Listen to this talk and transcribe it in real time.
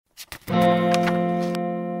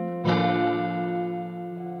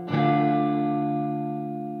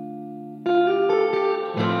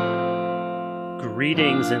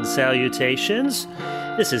Greetings and salutations.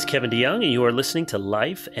 This is Kevin DeYoung, and you are listening to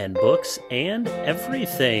Life and Books and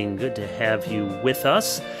Everything. Good to have you with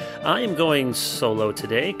us. I am going solo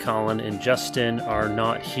today. Colin and Justin are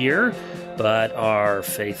not here, but our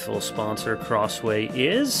faithful sponsor, Crossway,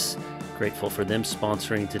 is. Grateful for them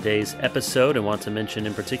sponsoring today's episode. I want to mention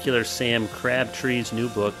in particular Sam Crabtree's new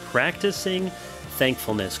book, Practicing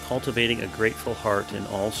Thankfulness, Cultivating a Grateful Heart in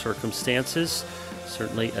All Circumstances.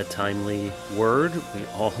 Certainly a timely word. We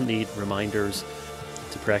all need reminders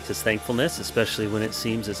to practice thankfulness, especially when it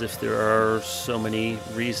seems as if there are so many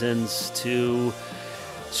reasons to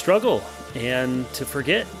struggle and to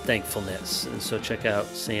forget thankfulness. And so check out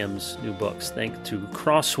Sam's new books. Thanks to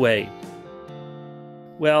Crossway.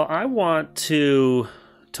 Well, I want to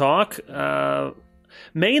talk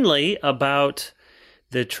mainly about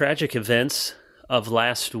the tragic events of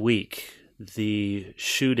last week, the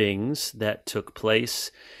shootings that took place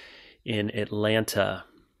in Atlanta.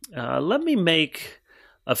 Let me make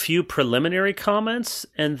a few preliminary comments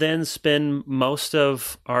and then spend most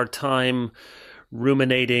of our time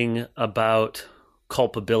ruminating about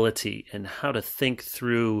culpability and how to think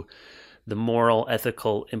through the moral,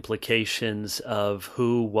 ethical implications of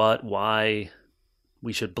who, what, why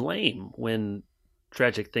we should blame when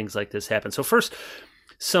tragic things like this happen. So first,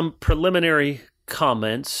 some preliminary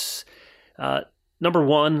comments. Number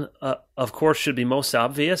one, of course, should be most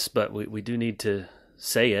obvious, but we do need to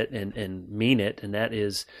say it and mean it, and that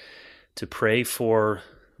is to pray for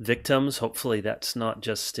victims. Hopefully that's not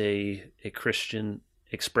just a Christian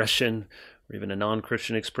expression or even a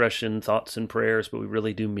non-Christian expression, thoughts and prayers, but we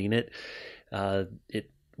really do mean it.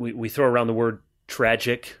 We throw around the word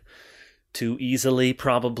tragic too easily,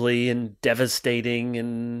 probably, and devastating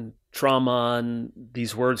and trauma, and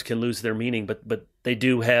these words can lose their meaning, but they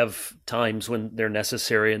do have times when they're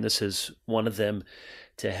necessary, and this is one of them.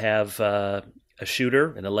 To have a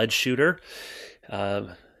shooter, an alleged shooter,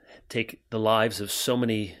 take the lives of so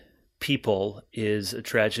many people is a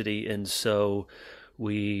tragedy, and so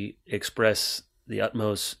we express the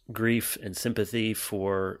utmost grief and sympathy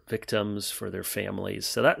for victims, for their families.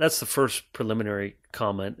 So that's the first preliminary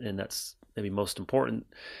comment, and that's maybe most important.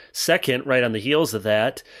 Second, right on the heels of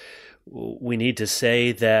that, we need to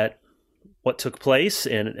say that what took place,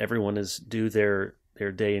 and everyone is due their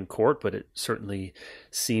day in court, but it certainly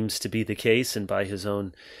seems to be the case, and by his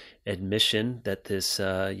own admission, that this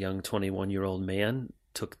young 21-year-old man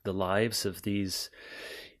took the lives of these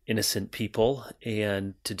innocent people,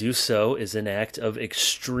 and to do so is an act of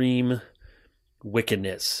extreme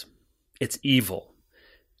wickedness. It's evil.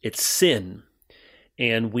 It's sin.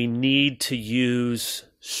 And we need to use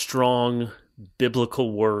strong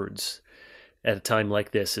biblical words at a time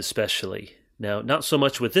like this, especially. Now, not so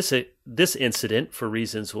much with this incident, for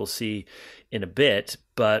reasons we'll see in a bit,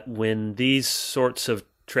 but when these sorts of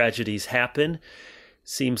tragedies happen,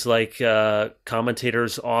 seems like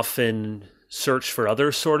commentators often search for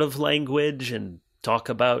other sort of language and talk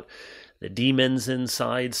about the demons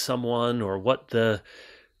inside someone, or what the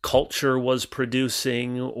culture was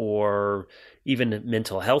producing, or even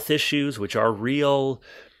mental health issues, which are real.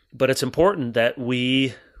 But it's important that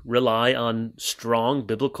we rely on strong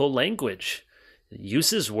biblical language. It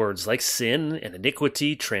uses words like sin and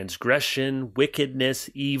iniquity, transgression, wickedness,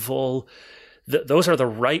 evil. Those are the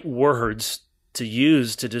right words to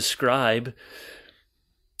use to describe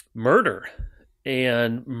murder,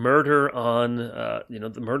 and murder on,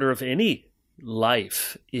 the murder of any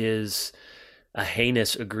life is a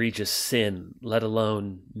heinous, egregious sin, let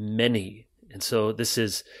alone many. And so this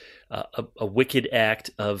is a wicked act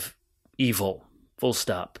of evil, full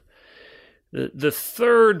stop. The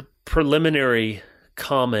third preliminary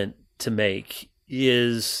comment to make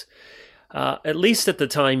is, at least at the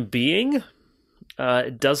time being,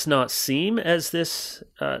 it does not seem as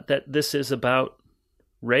that this is about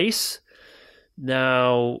race.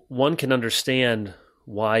 Now, one can understand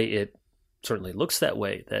why it certainly looks that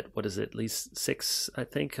way. That, what is it, at least 6, I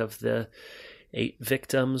think, of the 8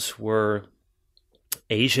 victims were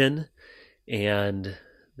Asian, and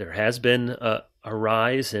there has been a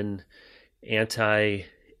rise in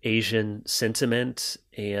anti-Asian sentiment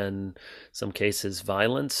and some cases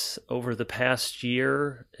violence over the past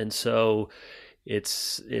year. And so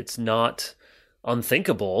it's not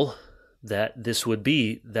unthinkable that this would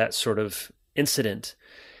be that sort of incident.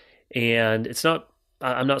 And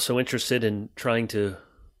I'm not so interested in trying to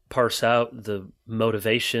parse out the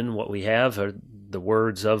motivation. What we have are the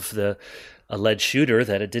words of the alleged shooter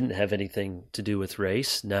that it didn't have anything to do with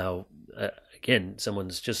race. Now, again,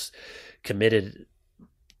 someone's just committed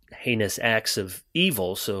heinous acts of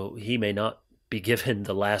evil, so he may not be given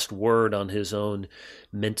the last word on his own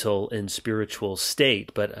mental and spiritual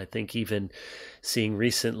state. But I think even seeing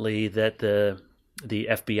recently that the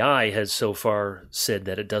FBI has so far said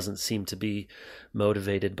that it doesn't seem to be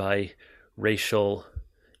motivated by racial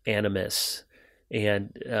animus.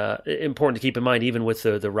 And important to keep in mind, even with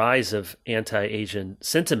the rise of anti-Asian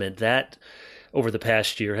sentiment, that over the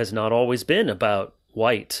past year has not always been about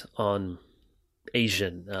white on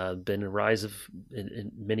Asian. Been a rise of,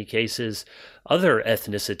 in many cases, other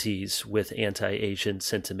ethnicities with anti-Asian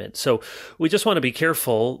sentiment. So we just want to be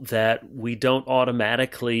careful that we don't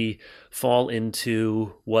automatically fall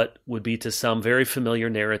into what would be to some very familiar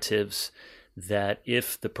narratives, that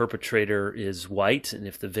if the perpetrator is white and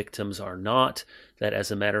if the victims are not, that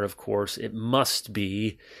as a matter of course, it must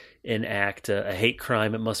be an act, a hate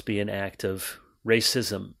crime. It must be an act of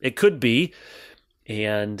racism. It could be,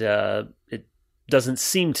 and it doesn't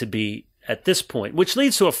seem to be at this point, which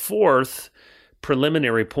leads to a fourth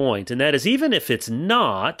preliminary point, and that is, even if it's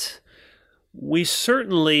not, we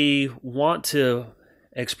certainly want to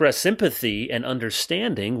express sympathy and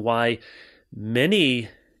understanding why many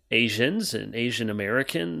Asians and Asian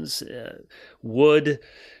Americans would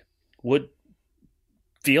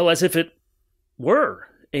feel as if it were,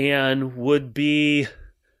 and would be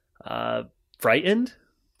frightened,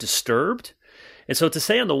 disturbed. And so to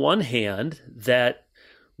say on the one hand that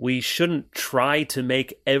we shouldn't try to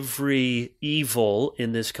make every evil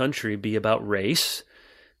in this country be about race,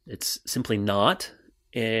 it's simply not.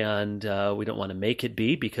 And we don't want to make it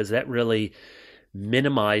be, because that really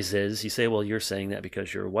minimizes. You say, well, you're saying that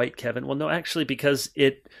because you're white, Kevin. Well, no, actually, because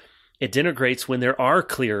it denigrates when there are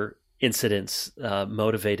clear incidents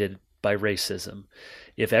motivated by racism.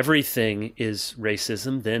 If everything is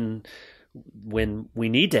racism, then when we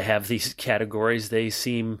need to have these categories, they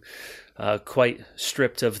seem quite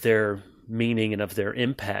stripped of their meaning and of their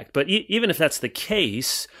impact. But even if that's the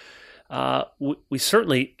case, we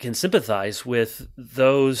certainly can sympathize with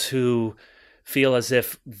those who feel as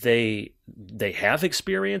if they have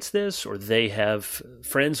experienced this, or they have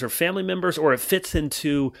friends or family members, or it fits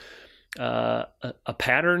into a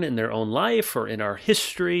pattern in their own life or in our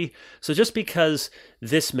history. So just because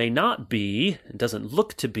this may not be, and doesn't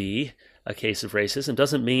look to be, a case of racism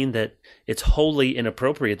doesn't mean that it's wholly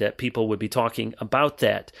inappropriate that people would be talking about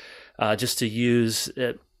that. Just to use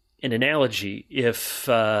an analogy, if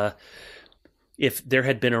there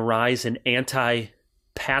had been a rise in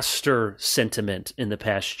anti-pastor sentiment in the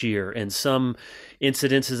past year, and some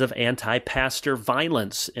incidences of anti-pastor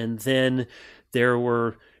violence, and then there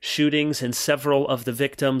were shootings and several of the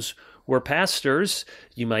victims were pastors,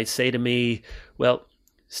 you might say to me, well,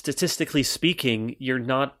 statistically speaking, you're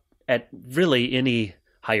not at really any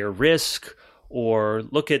higher risk, or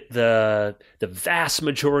look at the vast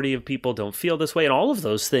majority of people don't feel this way. And all of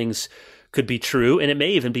those things could be true. And it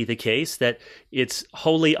may even be the case that it's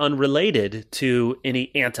wholly unrelated to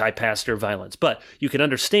any anti-pastor violence. But you can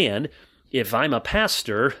understand, if I'm a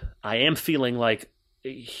pastor, I am feeling like,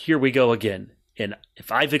 here we go again. And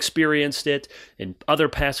if I've experienced it, and other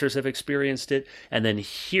pastors have experienced it, and then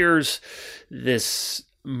here's this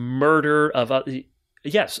murder of...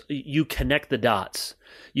 Yes, you connect the dots.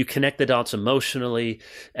 You connect the dots emotionally,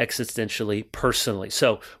 existentially, personally.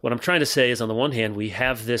 So what I'm trying to say is, on the one hand, we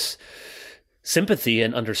have this sympathy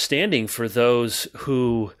and understanding for those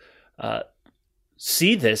who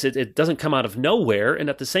see this. It doesn't come out of nowhere. And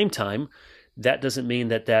at the same time, that doesn't mean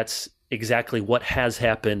that that's exactly what has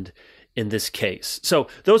happened in this case. So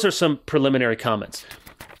those are some preliminary comments.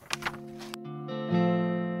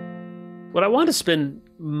 What I want to spend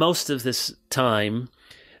most of this time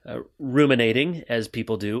ruminating, as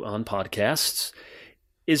people do on podcasts,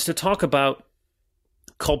 is to talk about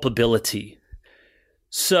culpability.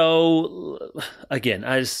 So, again,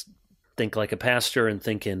 I just think like a pastor and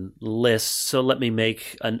think in lists, so let me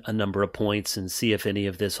make a number of points and see if any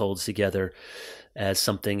of this holds together as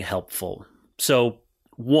something helpful. So,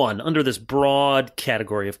 one, under this broad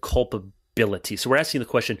category of culpability, so we're asking the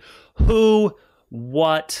question, who,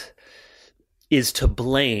 what is to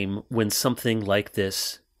blame when something like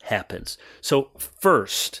this happens? So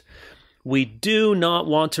first, we do not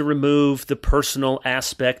want to remove the personal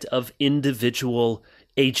aspect of individual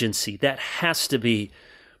agency. That has to be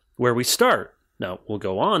where we start. Now, we'll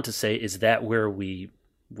go on to say, is that where we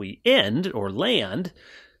end or land?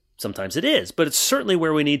 Sometimes it is, but it's certainly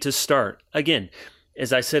where we need to start. Again,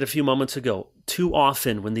 as I said a few moments ago, too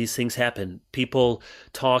often when these things happen, people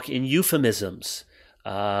talk in euphemisms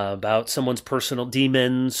about someone's personal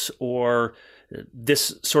demons, or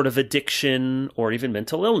this sort of addiction, or even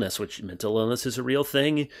mental illness, which mental illness is a real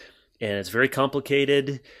thing and it's very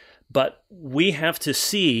complicated. But we have to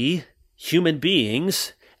see human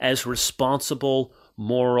beings as responsible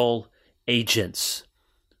moral agents.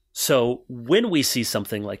 So when we see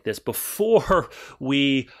something like this, before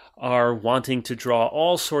we are wanting to draw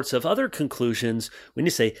all sorts of other conclusions, we need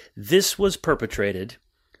to say this was perpetrated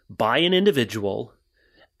by an individual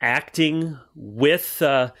acting with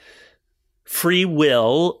free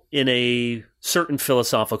will in a certain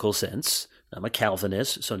philosophical sense. I'm a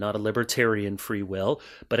Calvinist, so not a libertarian free will,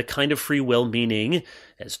 but a kind of free will meaning,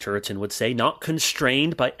 as Turretin would say, not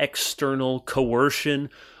constrained by external coercion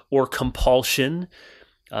or compulsion.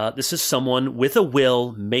 This is someone with a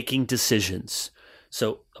will making decisions.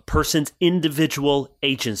 So a person's individual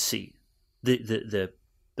agency. The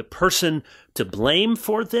person to blame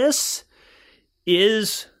for this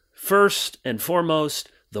is first and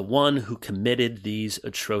foremost the one who committed these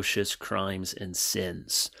atrocious crimes and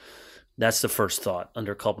sins. That's the first thought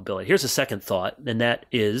under culpability. Here's a second thought, and that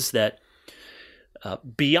is that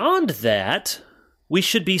beyond that, we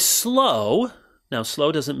should be slow. Now,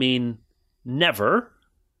 slow doesn't mean never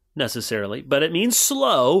necessarily, but it means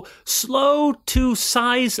slow to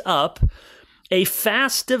size up a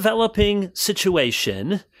fast developing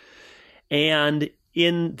situation, and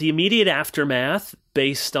in the immediate aftermath,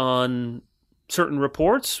 based on certain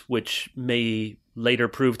reports, which may later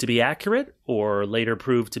prove to be accurate or later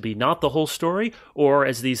prove to be not the whole story, or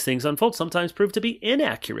as these things unfold, sometimes prove to be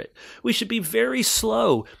inaccurate. We should be very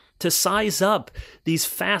slow to size up these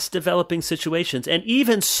fast developing situations, and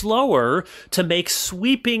even slower to make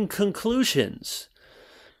sweeping conclusions.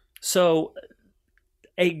 So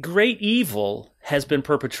a great evil has been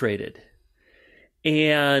perpetrated,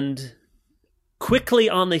 and quickly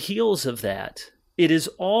on the heels of that, it is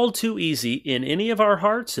all too easy in any of our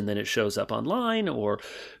hearts, and then it shows up online or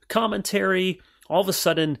commentary. All of a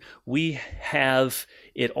sudden, we have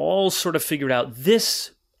it all sort of figured out.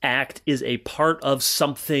 This act is a part of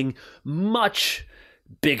something much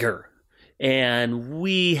bigger, and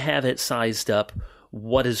we have it sized up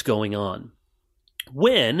what is going on.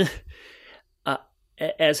 When,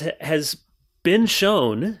 as has been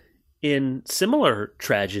shown in similar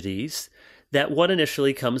tragedies, that what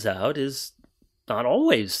initially comes out is not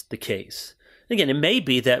always the case. Again, it may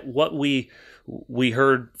be that what we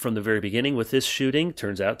heard from the very beginning with this shooting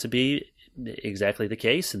turns out to be exactly the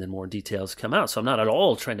case, and then more details come out. So I'm not at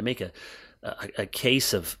all trying to make a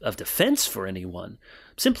case of defense for anyone.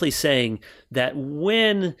 I'm simply saying that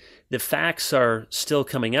when the facts are still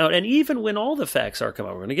coming out, and even when all the facts are coming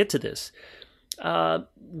out, we're going to get to this,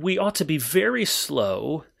 we ought to be very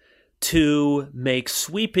slow to make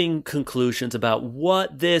sweeping conclusions about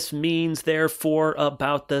what this means, therefore,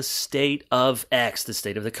 about the state of X, the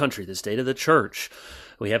state of the country, the state of the church.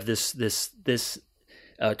 We have this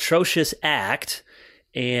atrocious act,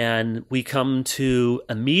 and we come to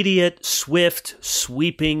immediate, swift,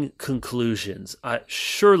 sweeping conclusions. I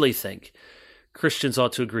surely think Christians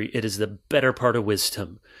ought to agree it is the better part of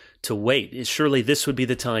wisdom to wait. Surely this would be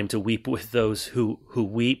the time to weep with those who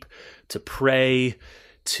weep, to pray,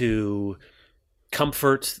 to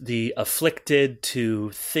comfort the afflicted,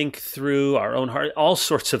 to think through our own heart, all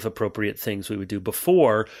sorts of appropriate things we would do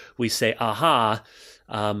before we say, aha,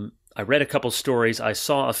 I read a couple stories, I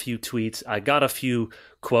saw a few tweets, I got a few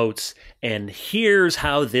quotes, and here's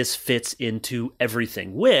how this fits into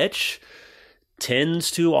everything, which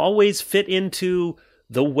tends to always fit into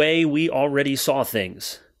the way we already saw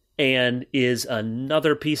things, and is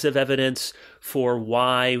another piece of evidence for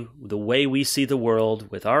why the way we see the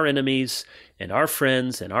world with our enemies and our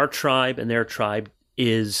friends and our tribe and their tribe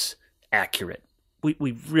is accurate.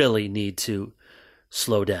 We really need to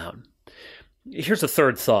slow down. Here's a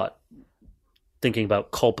third thought, thinking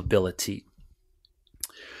about culpability.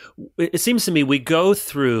 It seems to me we go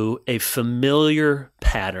through a familiar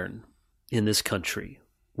pattern in this country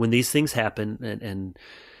when these things happen, and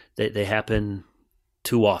they happen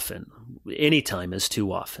too often. Any time is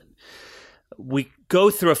too often. We go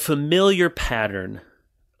through a familiar pattern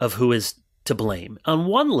of who is to blame. On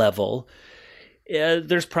one level,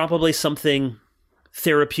 there's probably something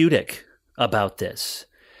therapeutic about this.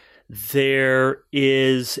 There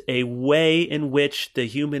is a way in which the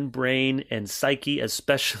human brain and psyche,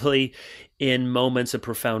 especially in moments of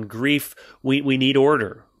profound grief, we need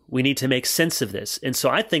order. We need to make sense of this. And so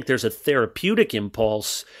I think there's a therapeutic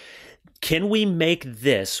impulse. Can we make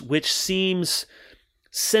this, which seems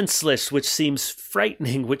senseless, which seems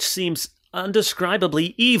frightening, which seems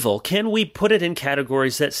undescribably evil, can we put it in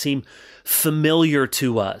categories that seem familiar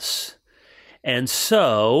to us? And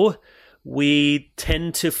so we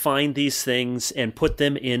tend to find these things and put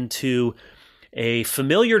them into a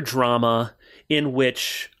familiar drama in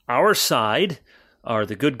which our side are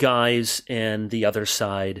the good guys and the other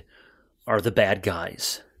side are the bad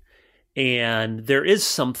guys. And there is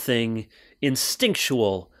something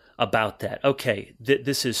instinctual about that. Okay,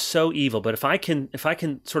 this is so evil, but if I can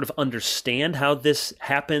sort of understand how this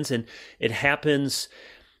happens, and it happens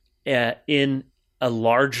in a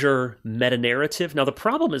larger meta-narrative. Now, the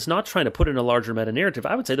problem is not trying to put in a larger meta-narrative.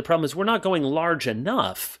 I would say the problem is we're not going large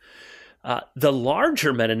enough. The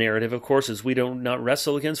larger meta-narrative, of course, is we do not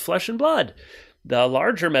wrestle against flesh and blood. The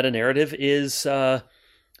larger meta-narrative is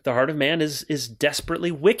the heart of man is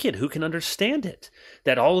desperately wicked. Who can understand it?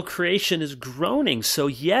 That all creation is groaning. So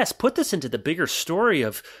yes, put this into the bigger story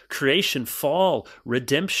of creation, fall,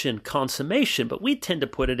 redemption, consummation. But we tend to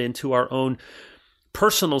put it into our own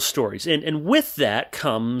personal stories. And with that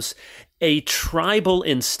comes a tribal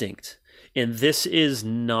instinct. And this is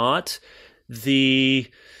not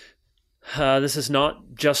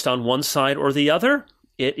just on one side or the other.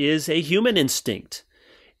 It is a human instinct.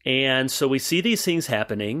 And so we see these things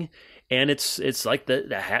happening, and it's like the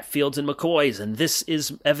Hatfields and McCoys, and this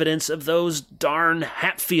is evidence of those darn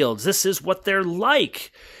Hatfields. This is what they're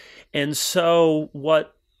like. And so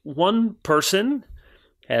what one person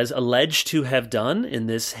has alleged to have done in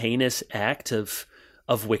this heinous act of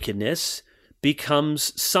wickedness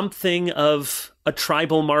becomes something of a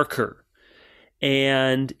tribal marker.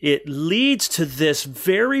 And it leads to this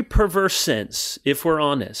very perverse sense, if we're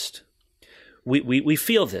honest. We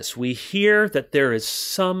feel this. We hear that there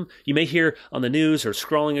is you may hear on the news or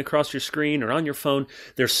scrolling across your screen or on your phone,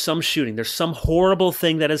 there's some shooting, there's some horrible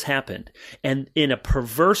thing that has happened. And in a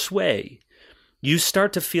perverse way, you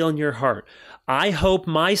start to feel in your heart, I hope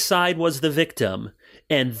my side was the victim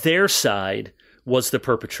and their side was the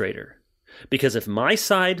perpetrator. Because if my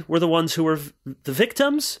side were the ones who were the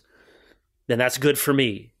victims, then that's good for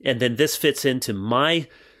me. And then this fits into my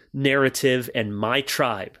narrative and my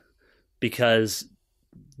tribe. Because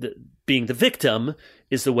being the victim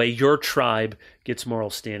is the way your tribe gets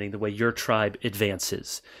moral standing, the way your tribe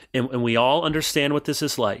advances. And we all understand what this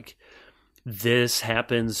is like. This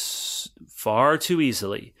happens far too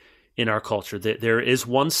easily in our culture. There is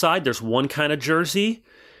one side, there's one kind of jersey.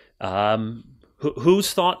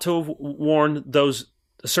 Who's thought to have worn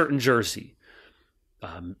a certain jersey?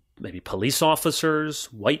 Maybe police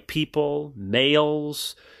officers, white people,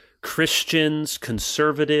 males, Christians,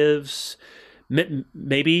 conservatives,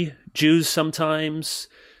 maybe Jews sometimes.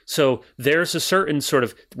 So there's a certain sort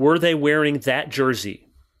of, were they wearing that jersey?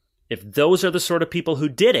 If those are the sort of people who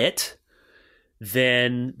did it,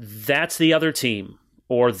 then that's the other team,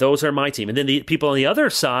 or those are my team. And then the people on the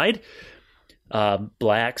other side,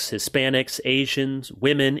 blacks, Hispanics, Asians,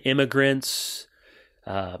 women, immigrants,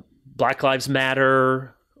 Black Lives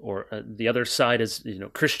Matter, or the other side is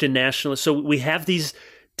Christian nationalists. So we have these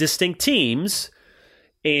distinct teams,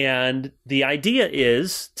 and the idea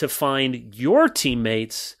is to find your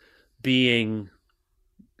teammates being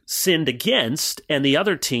sinned against and the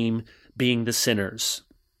other team being the sinners.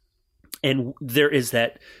 And there is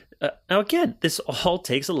that. Now, again, this all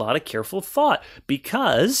takes a lot of careful thought,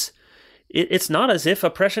 because it's not as if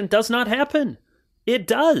oppression does not happen. It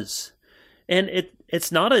does. And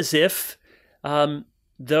it's not as if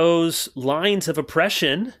those lines of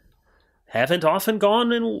oppression haven't often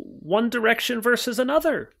gone in one direction versus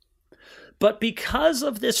another. But because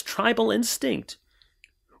of this tribal instinct,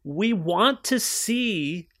 we want to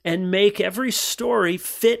see and make every story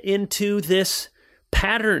fit into this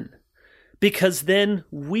pattern, because then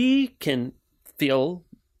we can feel.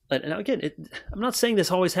 And again, I'm not saying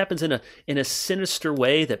this always happens in a sinister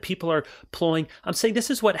way that people are ploying. I'm saying this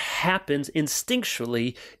is what happens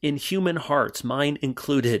instinctually in human hearts, mine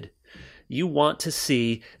included. You want to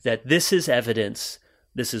see that this is evidence,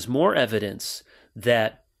 this is more evidence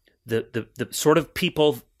that the sort of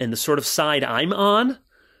people and the sort of side I'm on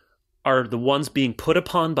are the ones being put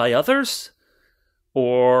upon by others,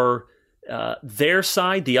 or their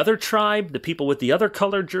side, the other tribe, the people with the other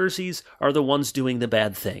colored jerseys are the ones doing the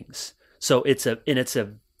bad things. So it's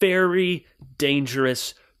a very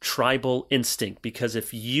dangerous tribal instinct, because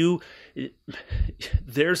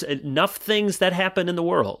there's enough things that happen in the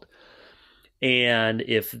world, and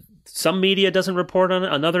if some media doesn't report on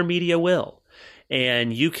it, another media will,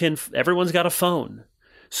 and everyone's got a phone.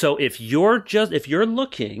 So if you're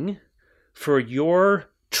looking for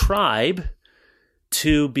your tribe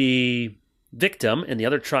to be victim and the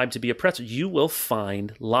other tribe to be oppressor, you will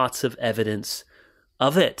find lots of evidence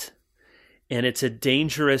of it. And it's a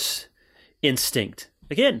dangerous instinct.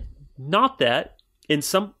 Again, not that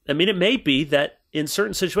it may be that in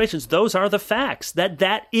certain situations, those are the facts,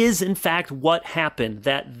 that is in fact what happened,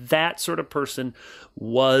 that sort of person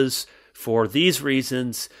was, for these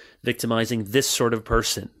reasons, victimizing this sort of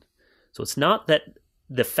person. So it's not that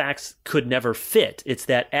the facts could never fit. It's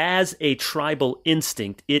that as a tribal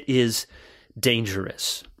instinct, it is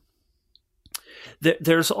dangerous.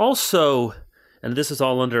 There's also, and this is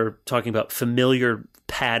all under talking about familiar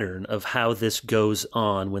pattern of how this goes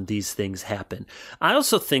on when these things happen. I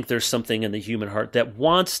also think there's something in the human heart that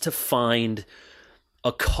wants to find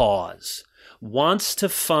a cause,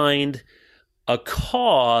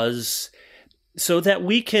 so that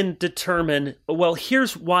we can determine, well,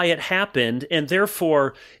 here's why it happened, and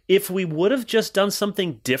therefore, if we would have just done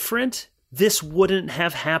something different, this wouldn't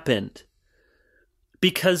have happened.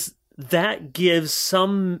 Because that gives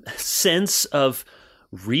some sense of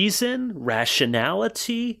reason,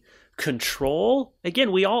 rationality, control.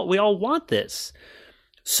 Again, we all want this.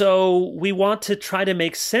 So we want to try to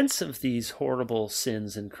make sense of these horrible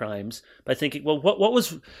sins and crimes by thinking, well, what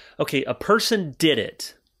was, okay, a person did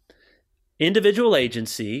it. Individual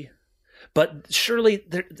agency, but surely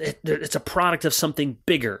it's a product of something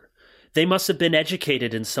bigger. They must have been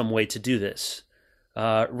educated in some way to do this,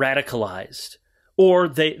 radicalized, or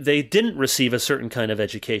they didn't receive a certain kind of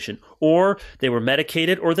education, or they were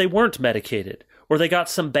medicated, or they weren't medicated, or they got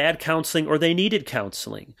some bad counseling, or they needed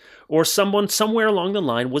counseling, or someone somewhere along the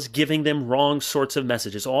line was giving them wrong sorts of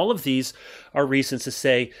messages. All of these are reasons to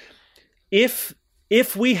say, if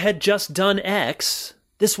we had just done X,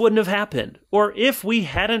 this wouldn't have happened. Or if we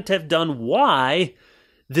hadn't have done Y,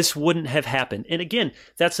 this wouldn't have happened. And again,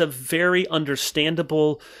 that's a very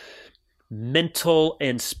understandable mental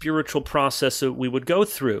and spiritual process that we would go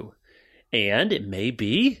through. And it may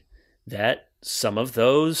be that some of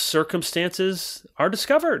those circumstances are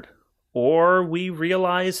discovered, or we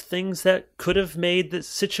realize things that could have made the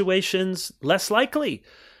situations less likely,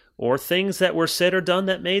 or things that were said or done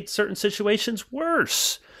that made certain situations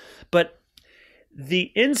worse. But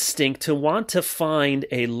the instinct to want to find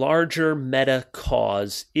a larger meta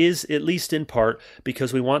cause is, at least in part,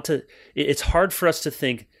 because we want to, it's hard for us to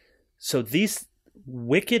think, so these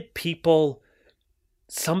wicked people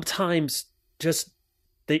sometimes just,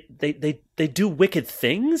 they do wicked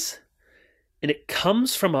things, and it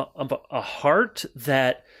comes from a heart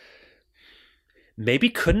that maybe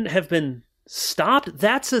couldn't have been stopped.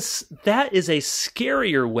 That is a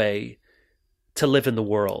scarier way to live in the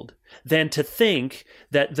world than to think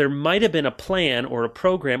that there might have been a plan or a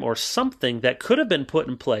program or something that could have been put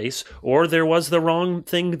in place, or there was the wrong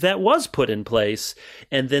thing that was put in place,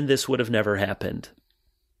 and then this would have never happened.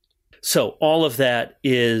 So all of that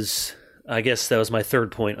is, I guess that was my third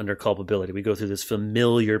point under culpability. We go through this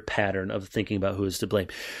familiar pattern of thinking about who is to blame.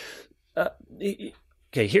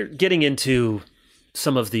 Okay, here, getting into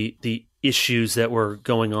some of the issues that were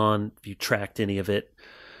going on, if you tracked any of it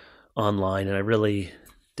online, and I really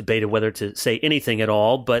debated whether to say anything at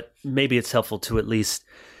all, but maybe it's helpful to at least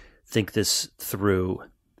think this through.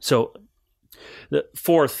 So the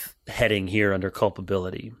fourth heading here under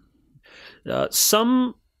culpability.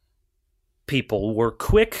 Some people were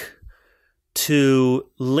quick to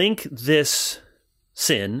link this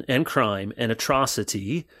sin and crime and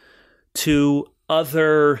atrocity to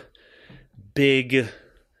other big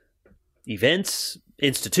events,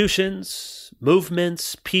 institutions,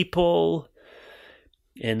 movements, people.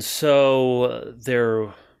 And so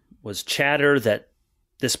there was chatter that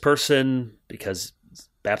this person, because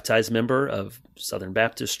baptized member of Southern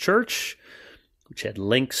Baptist Church, which had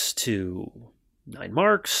links to 9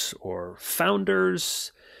 Marks or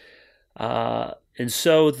founders, and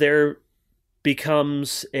so there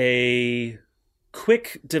becomes a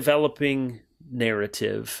quick developing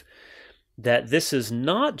narrative that this is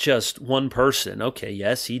not just one person. Okay,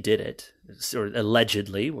 yes, he did it, or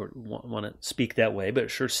allegedly, or want to speak that way, but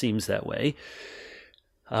it sure seems that way.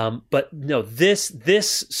 But no,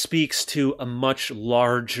 this speaks to a much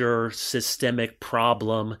larger systemic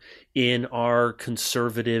problem in our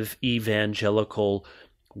conservative evangelical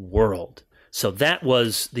world. So that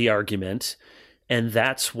was the argument, and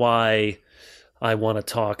that's why I want to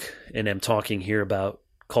talk, and am talking here, about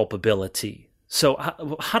culpability. So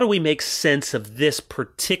how do we make sense of this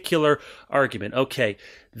particular argument? Okay,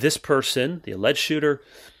 this person, the alleged shooter,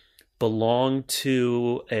 belonged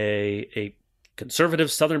to a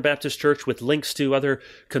conservative Southern Baptist church with links to other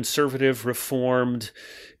conservative Reformed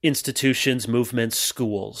institutions, movements,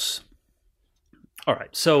 schools. All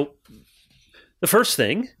right, so the first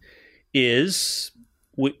thing is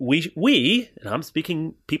we, and I'm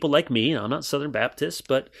speaking people like me, I'm not Southern Baptist,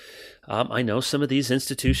 but I know some of these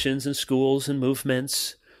institutions and schools and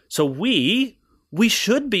movements. So we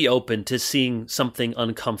should be open to seeing something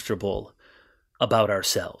uncomfortable about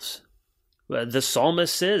ourselves. The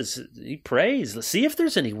psalmist says, he prays, let's see if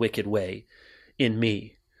there's any wicked way in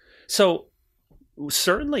me. So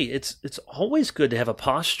certainly it's always good to have a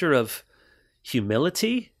posture of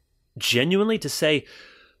humility, genuinely to say,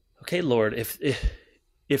 okay, Lord,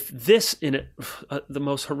 if this in the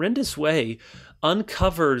most horrendous way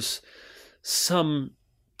uncovers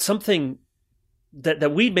something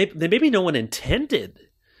that maybe no one intended,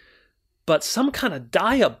 but some kind of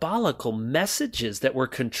diabolical messages that were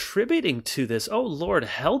contributing to this, oh Lord,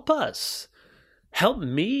 help us, help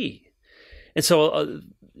me. And so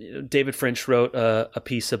David French wrote a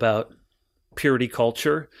piece about purity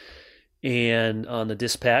culture and on the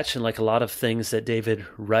Dispatch, and like a lot of things that David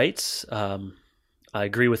writes, I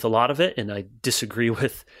agree with a lot of it, and I disagree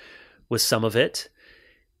with some of it.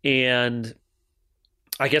 And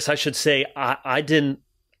I guess I should say I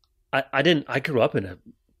grew up in a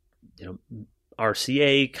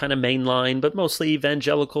RCA kind of mainline, but mostly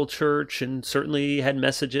evangelical church, and certainly had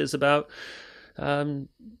messages about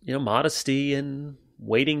modesty and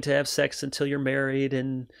waiting to have sex until you're married,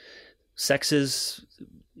 and sex is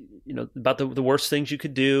about the worst things you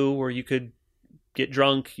could do, or you could get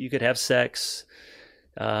drunk, you could have sex,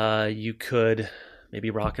 you could maybe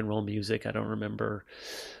rock and roll music, I don't remember,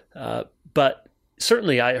 but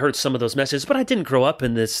certainly I heard some of those messages, but I didn't grow up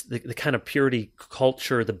in the kind of purity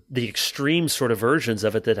culture, the extreme sort of versions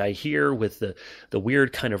of it that I hear with the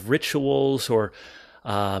weird kind of rituals, or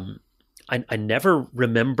I never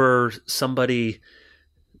remember somebody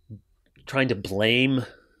trying to blame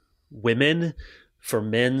women for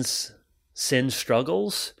men's sin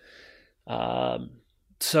struggles.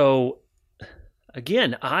 So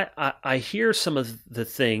again, I hear some of the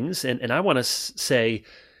things, and I want to say,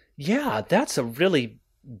 yeah, that's a really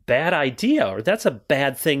bad idea, or that's a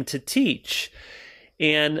bad thing to teach.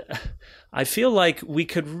 And I feel like we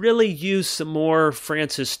could really use some more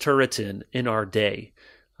Francis Turretin in our day.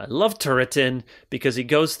 I love Turretin because he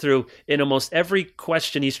goes through, in almost every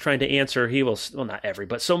question he's trying to answer, not every,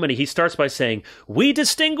 but so many, he starts by saying, we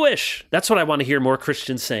distinguish. That's what I want to hear more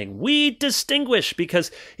Christians saying. We distinguish, because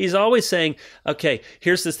he's always saying, okay,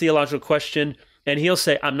 here's this theological question, and he'll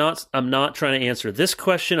say, I'm not trying to answer this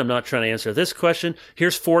question. I'm not trying to answer this question.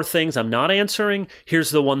 Here's 4 things I'm not answering. Here's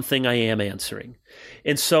the one thing I am answering.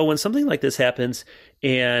 And so when something like this happens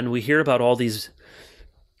and we hear about all these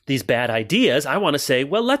bad ideas, I want to say,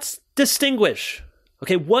 well, let's distinguish.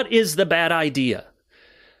 Okay, what is the bad idea?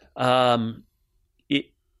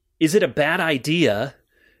 Is it a bad idea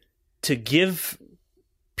to give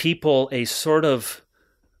people a sort of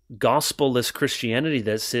gospel-less Christianity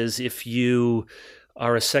that says if you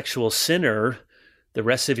are a sexual sinner, the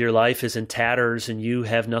rest of your life is in tatters and you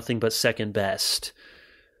have nothing but second best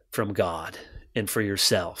from God and for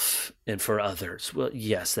yourself and for others? Well,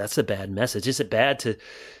 yes, that's a bad message. Is it bad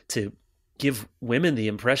to give women the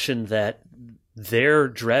impression that their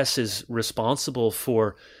dress is responsible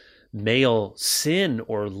for male sin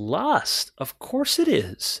or lust? Of course it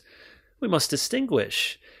is. We must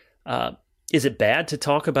distinguish. Is it bad to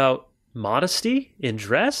talk about modesty in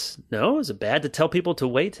dress? No. Is it bad to tell people to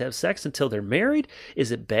wait to have sex until they're married?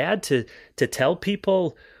 Is it bad to tell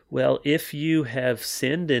people, well, if you have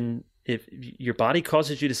sinned and if your body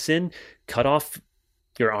causes you to sin, cut off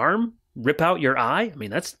your arm, rip out your eye? I mean,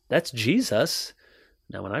 that's Jesus.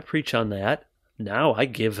 Now, when I preach on that, now I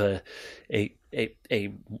give a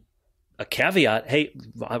caveat. Hey,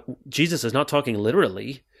 Jesus is not talking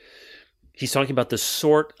literally. He's talking about the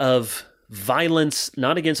sort of violence,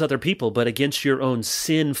 not against other people, but against your own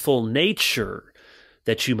sinful nature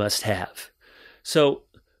that you must have. So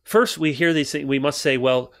first we hear these things, we must say,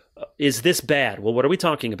 well, is this bad? Well, what are we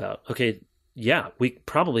talking about? Okay, yeah, we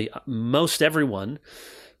probably, most everyone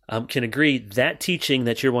can agree that teaching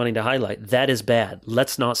that you're wanting to highlight, that is bad.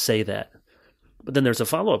 Let's not say that. But then there's a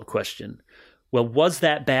follow-up question. Well, was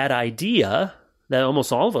that bad idea, that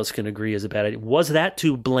almost all of us can agree is a bad idea, was that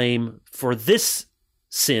to blame for this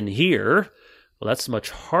sin here? Well, that's a much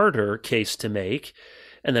harder case to make.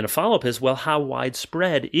 And then a follow-up is, well, how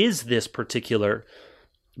widespread is this particular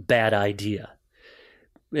bad idea?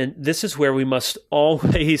 And this is where we must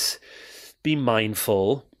always be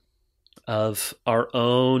mindful of our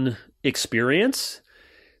own experience.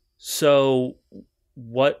 So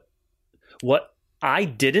what I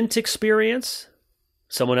didn't experience,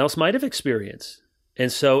 someone else might have experienced.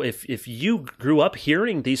 And so if you grew up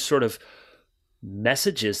hearing these sort of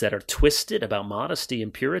messages that are twisted about modesty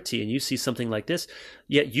and purity, and you see something like this,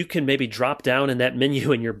 yet you can maybe drop down in that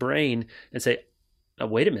menu in your brain and say, oh,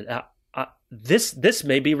 wait a minute, this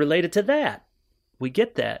may be related to that. We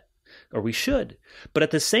get that, or we should. But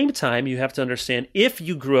at the same time, you have to understand, if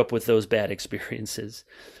you grew up with those bad experiences,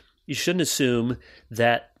 you shouldn't assume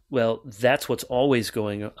that Well, that's what's always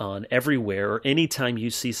going on everywhere. Or anytime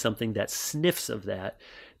you see something that sniffs of that,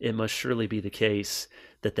 it must surely be the case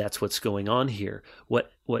that that's what's going on here.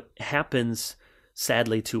 What happens,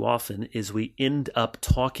 sadly, too often is we end up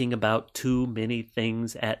talking about too many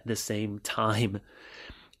things at the same time.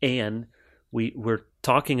 And we're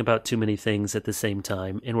talking about too many things at the same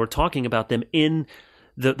time, and we're talking about them in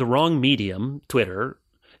the wrong medium, Twitter,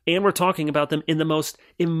 and we're talking about them in the most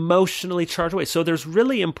emotionally charged way. So there's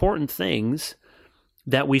really important things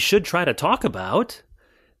that we should try to talk about,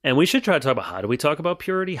 and we should try to talk about, how do we talk about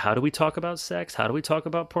purity? How do we talk about sex? How do we talk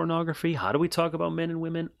about pornography? How do we talk about men and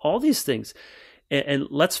women? All these things. And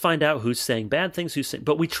let's find out who's saying bad things, who's saying,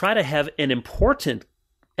 but we try to have an important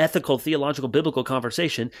ethical, theological, biblical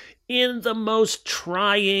conversation in the most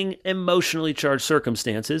trying, emotionally charged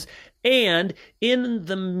circumstances, and in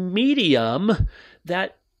the medium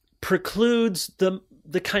that precludes the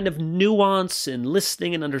kind of nuance and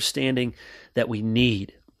listening and understanding that we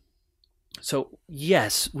need. So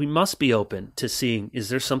yes, we must be open to seeing, is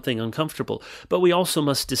there something uncomfortable? But we also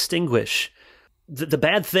must distinguish the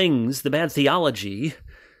bad things, the bad theology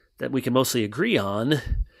that we can mostly agree on.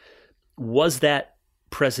 Was that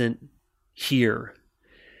present here?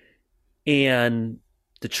 And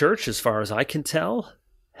the church, as far as I can tell,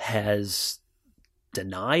 has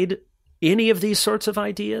denied any of these sorts of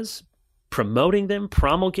ideas, promoting them,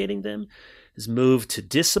 promulgating them, has moved to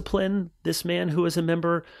discipline this man who is a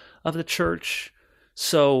member of the church.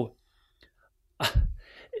 So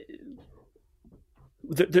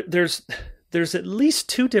there's at least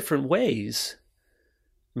two different ways.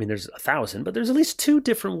 I mean, there's 1,000, but there's at least two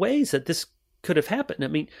different ways that this could have happened. I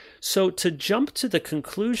mean, so to jump to the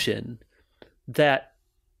conclusion that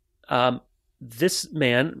this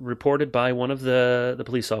man, reported by one of the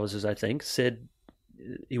police officers, I think, said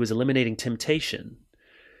he was eliminating temptation,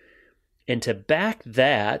 and to back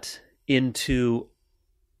that into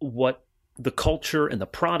what the culture and the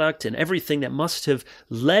product and everything that must have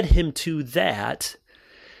led him to that.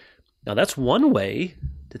 Now, that's one way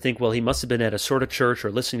to think, well, he must have been at a sort of church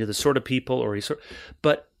or listening to the sort of people, or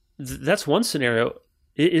but that's one scenario.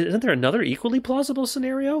 Isn't there another equally plausible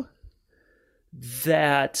scenario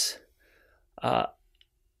that a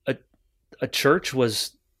church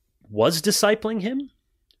was discipling him,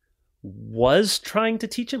 was trying to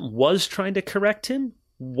teach him, was trying to correct him,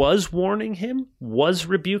 was warning him, was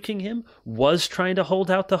rebuking him, was trying to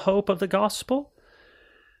hold out the hope of the gospel?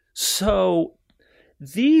 So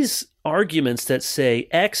these arguments that say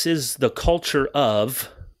X is the culture of,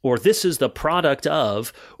 or this is the product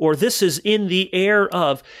of, or this is in the air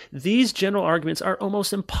of, these general arguments are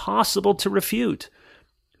almost impossible to refute,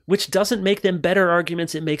 which doesn't make them better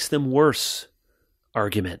arguments, it makes them worse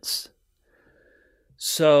arguments.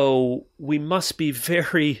 So we must be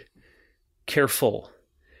very careful.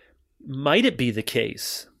 Might it be the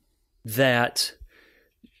case that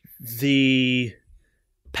the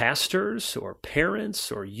pastors or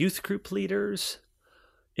parents or youth group leaders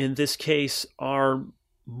in this case are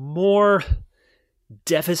more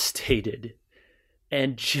devastated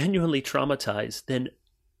and genuinely traumatized than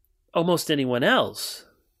almost anyone else,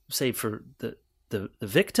 save for the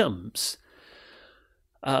victims?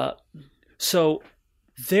 So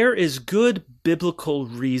there is good biblical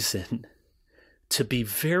reason to be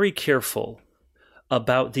very careful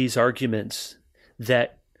about these arguments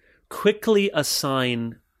that quickly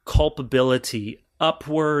assign culpability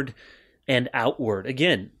upward and outward.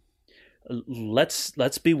 Again,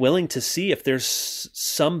 let's be willing to see if there's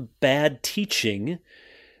some bad teaching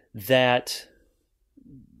that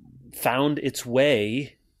found its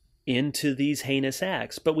way into these heinous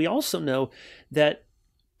acts. But we also know that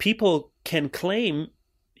people can claim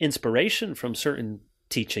inspiration from certain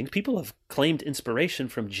teachings. People have claimed inspiration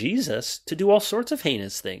from Jesus to do all sorts of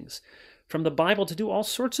heinous things, from the Bible to do all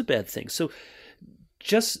sorts of bad things. So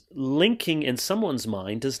just linking in someone's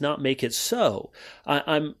mind does not make it so.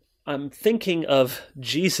 I'm thinking of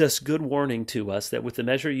Jesus' good warning to us that with the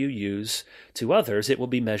measure you use to others, it will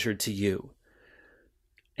be measured to you.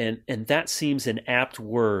 And that seems an apt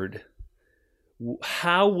word.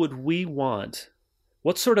 How would we want,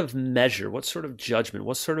 what sort of measure, what sort of judgment,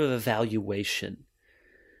 what sort of evaluation?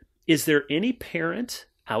 Is there any parent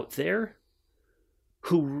out there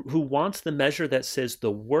who wants the measure that says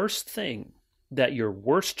the worst thing that your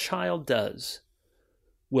worst child does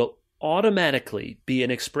will automatically be an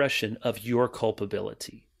expression of your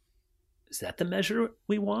culpability? Is that the measure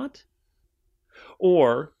we want?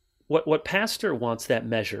 Or what pastor wants that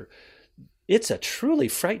measure? It's a truly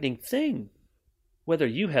frightening thing. Whether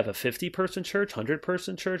you have a 50-person church,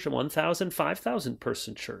 100-person church, a 1,000,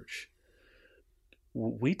 5,000-person church.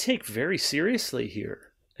 We take very seriously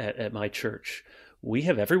here at my church. We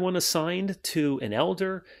have everyone assigned to an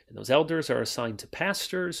elder, and those elders are assigned to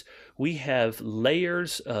pastors. We have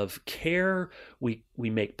layers of care. We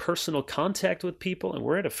make personal contact with people, and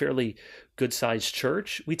we're at a fairly good-sized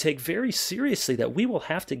church. We take very seriously that we will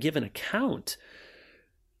have to give an account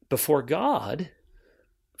before God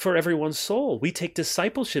for everyone's soul. We take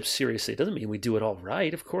discipleship seriously. It doesn't mean we do it all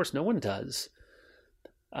right. Of course, no one does.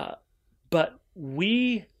 But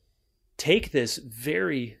we take this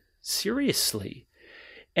very seriously.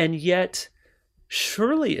 And yet,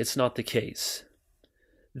 surely it's not the case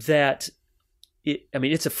that,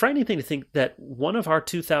 it's a frightening thing to think that one of our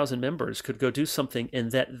 2,000 members could go do something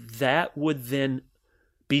and that would then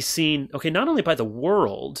be seen, okay, not only by the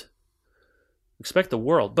world, expect the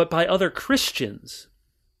world, but by other Christians,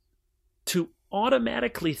 to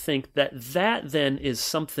automatically think that then is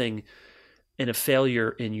something in a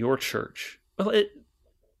failure in your church. Well,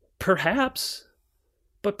 perhaps,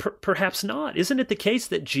 but perhaps not. Isn't it the case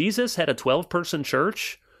that Jesus had a 12-person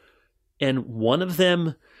church and one of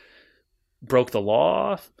them broke the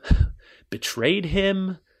law, betrayed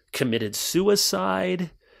him, committed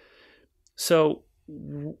suicide? So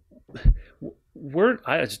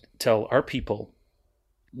I just tell our people,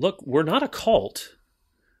 look, we're not a cult.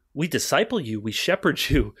 We disciple you, we shepherd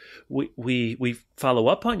you, we follow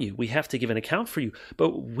up on you, we have to give an account for you, but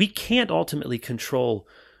we can't ultimately control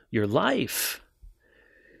your life.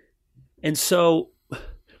 And so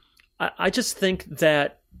I just think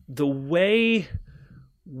that the way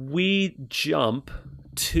we jump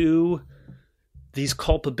to these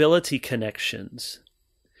culpability connections,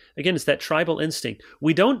 again, it's that tribal instinct.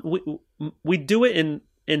 We do it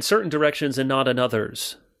in certain directions and not in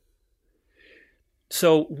others.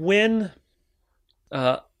 So when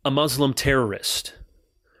a Muslim terrorist,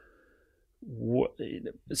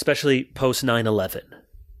 especially post 9/11,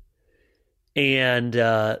 and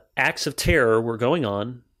acts of terror were going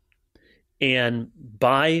on, and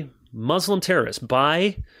by Muslim terrorists,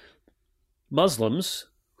 by Muslims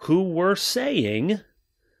who were saying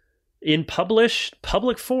in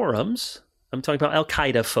public forums, I'm talking about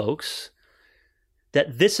Al-Qaeda folks,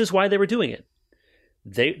 that this is why they were doing it.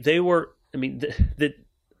 They were,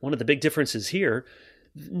 one of the big differences here,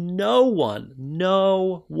 no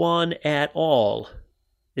one at all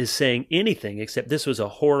is saying anything except this was a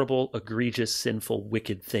horrible, egregious, sinful,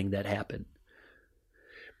 wicked thing that happened.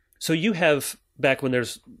 So you have, back when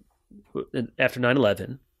after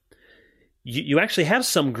 9/11, you actually have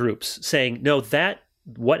some groups saying, no, that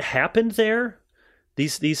what happened there,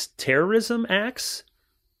 these terrorism acts,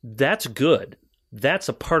 that's good. That's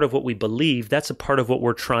a part of what we believe. That's a part of what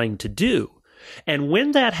we're trying to do. And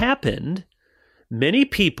when that happened, many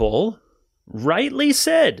people rightly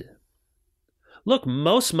said, look,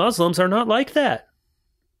 most Muslims are not like that.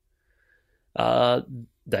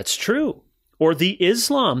 That's true. Or the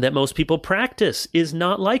Islam that most people practice is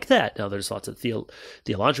not like that. Now, there's lots of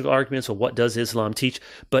theological arguments on what does Islam teach,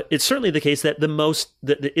 but it's certainly the case that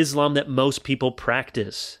the Islam that most people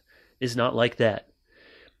practice is not like that.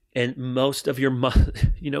 And most of your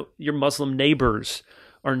Muslim neighbors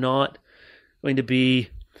are not going to be,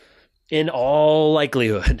 in all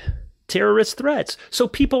likelihood, terrorist threats. So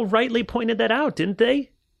people rightly pointed that out, didn't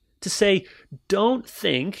they? To say, don't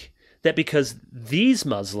think that because these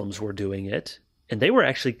Muslims were doing it, and they were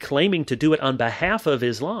actually claiming to do it on behalf of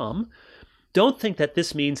Islam, don't think that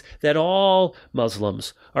this means that all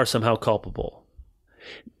Muslims are somehow culpable.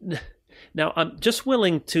 Now, I'm just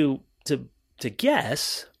willing to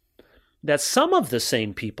guess that some of the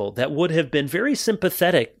same people that would have been very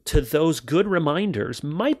sympathetic to those good reminders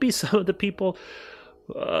might be some of the people,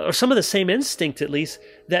 or some of the same instinct at least,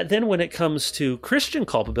 that then when it comes to Christian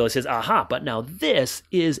culpability says, aha, but now this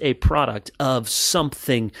is a product of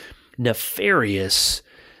something nefarious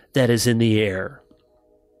that is in the air.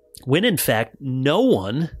 When in fact, no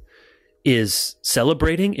one is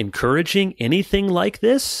celebrating, encouraging anything like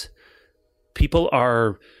this. People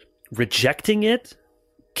are rejecting it,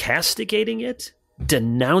 castigating it,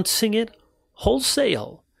 denouncing it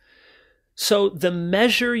wholesale. So the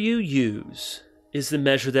measure you use is the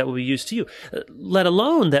measure that will be used to you, let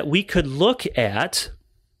alone that we could look at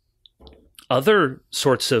other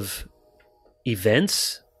sorts of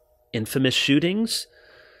events, infamous shootings,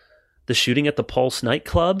 the shooting at the Pulse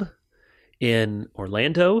nightclub in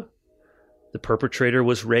Orlando. The perpetrator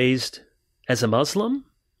was raised as a Muslim.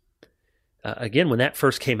 Again, when that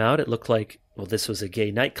first came out, it looked like, well, this was a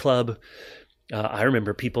gay nightclub. I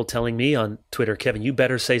remember people telling me on Twitter, Kevin, you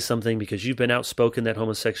better say something because you've been outspoken that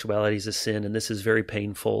homosexuality is a sin and this is very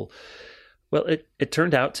painful. Well, it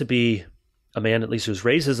turned out to be a man at least who was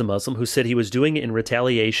raised as a Muslim, who said he was doing it in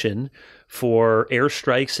retaliation for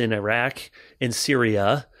airstrikes in Iraq and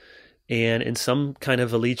Syria and in some kind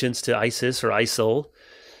of allegiance to ISIS or ISIL.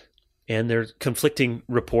 And there are conflicting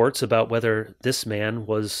reports about whether this man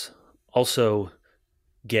was also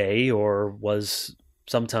gay or was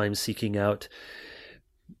sometimes seeking out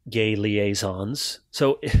gay liaisons.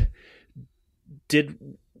 So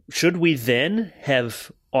should we then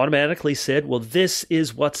have automatically said, well, this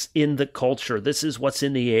is what's in the culture, this is what's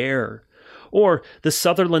in the air? Or the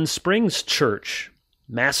Sutherland Springs Church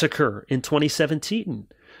massacre in 2017.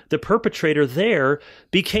 The perpetrator there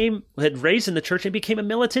had raised in the church and became a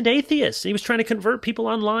militant atheist. He was trying to convert people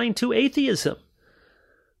online to atheism.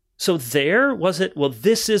 So there was it, well,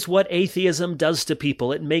 this is what atheism does to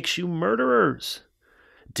people. It makes you murderers.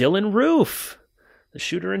 Dylan Roof, the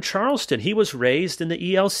shooter in Charleston, he was raised in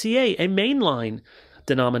the ELCA, a mainline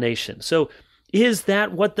denomination. So is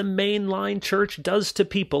that what the mainline church does to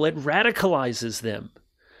people? It radicalizes them.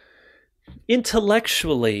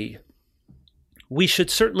 Intellectually, we should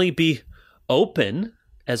certainly be open,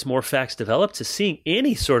 as more facts develop, to seeing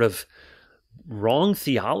any sort of wrong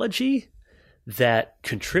theology that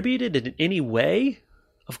contributed in any way,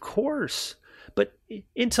 of course. But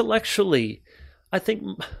intellectually, I think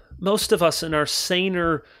most of us in our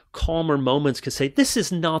saner, calmer moments could say, this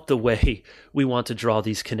is not the way we want to draw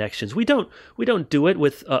these connections. We don't do it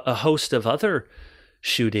with a host of other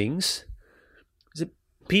shootings.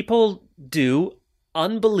 People do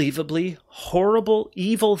unbelievably horrible,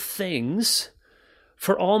 evil things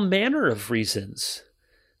for all manner of reasons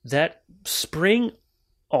that spring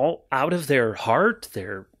all out of their heart,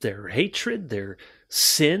 their hatred, their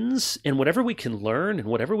sins, and whatever we can learn and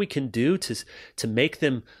whatever we can do to make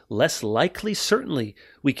them less likely, certainly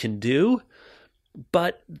we can do.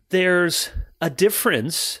 But there's a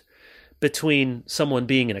difference between someone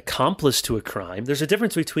being an accomplice to a crime. There's a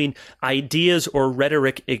difference between ideas or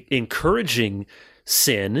rhetoric encouraging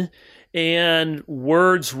sin and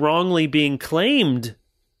words wrongly being claimed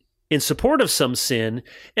in support of some sin,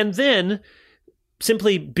 and then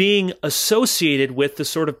simply being associated with the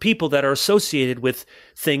sort of people that are associated with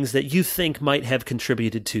things that you think might have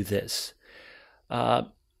contributed to this.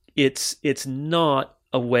 It's not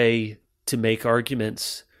a way to make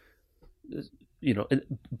arguments,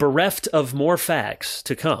 bereft of more facts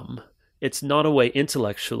to come. It's not a way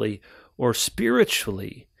intellectually or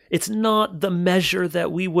spiritually. It's not the measure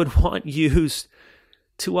that we would want used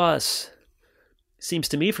to us. It seems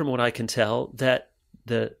to me, from what I can tell, that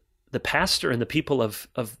the pastor and the people of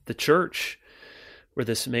the church where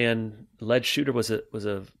this man, alleged shooter, was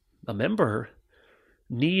a member,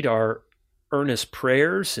 need our earnest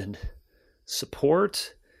prayers and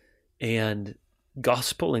support and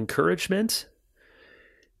gospel encouragement.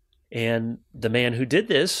 And the man who did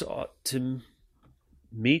this ought to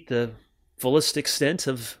meet the fullest extent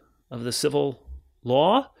of the civil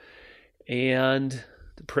law and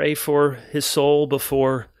to pray for his soul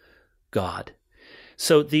before God.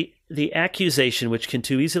 So the accusation, which can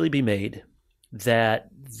too easily be made, that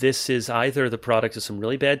this is either the product of some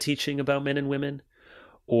really bad teaching about men and women,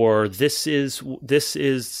 or this is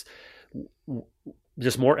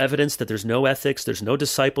just more evidence that there's no ethics, there's no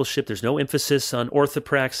discipleship, there's no emphasis on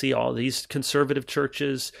orthopraxy. All these conservative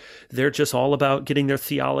churches, they're just all about getting their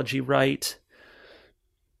theology right.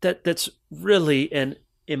 That's really an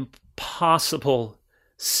impossible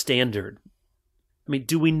standard. I mean,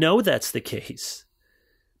 do we know that's the case?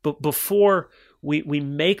 But before we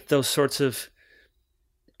make those sorts of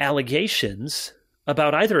allegations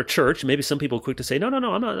about either a church, maybe some people are quick to say, no,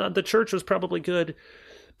 I'm not, the church was probably good,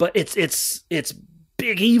 but it's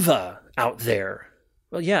Big Eva out there.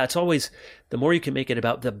 Well, yeah, it's always, the more you can make it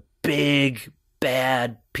about the big,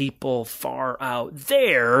 bad people far out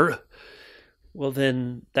there, well,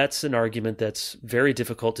 then that's an argument that's very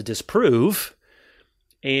difficult to disprove,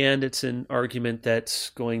 and it's an argument that's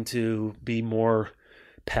going to be more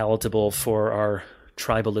palatable for our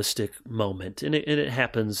tribalistic moment, and it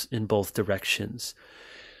happens in both directions.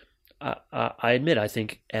 I admit, I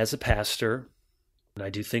think as a pastor, and I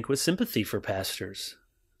do think with sympathy for pastors,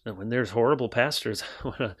 and when there's horrible pastors, I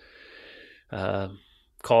want to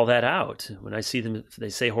call that out. When I see them, they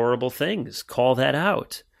say horrible things, call that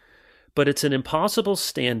out. But it's an impossible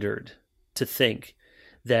standard to think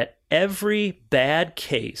that every bad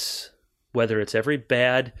case, whether it's every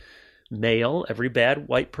bad male, every bad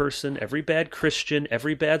white person, every bad Christian,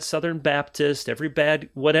 every bad Southern Baptist, every bad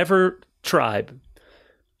whatever tribe,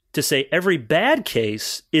 to say every bad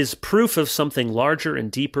case is proof of something larger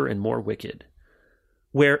and deeper and more wicked.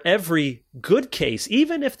 Where every good case,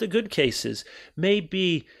 even if the good cases may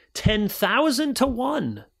be 10,000 to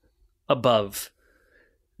 1 above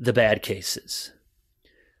the bad cases.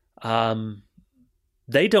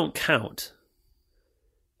 They don't count,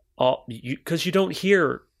 because you don't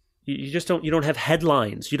hear, you don't have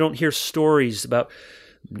headlines. You don't hear stories about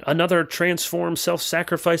another transformed,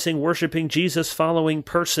 self-sacrificing, worshiping Jesus following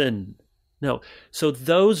person. No. So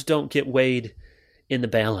those don't get weighed in the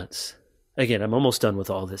balance. Again, I'm almost done with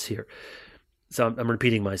all this here. So I'm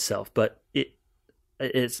repeating myself, but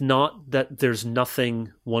it's not that there's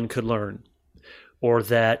nothing one could learn, or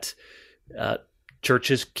that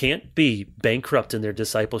churches can't be bankrupt in their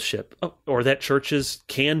discipleship, or that churches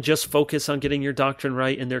can just focus on getting your doctrine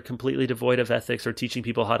right and they're completely devoid of ethics or teaching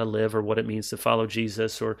people how to live or what it means to follow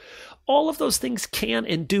Jesus. Or all of those things can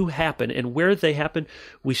and do happen. And where they happen,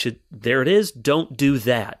 there it is, don't do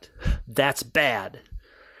that. That's bad.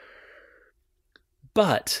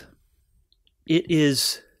 But it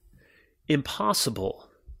is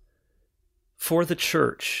impossible for the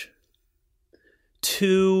church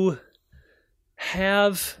to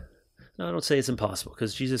have, no, I don't say it's impossible,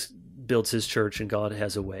 because Jesus builds his church and God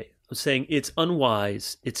has a way. I'm saying it's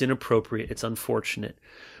unwise, it's inappropriate, it's unfortunate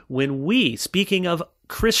when we, speaking of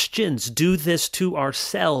Christians, do this to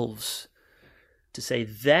ourselves, to say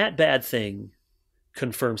that bad thing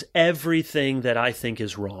confirms everything that I think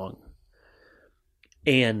is wrong.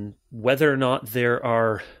 And whether or not there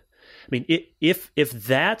are, I mean, if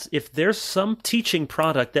there's some teaching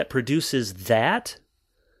product that produces that,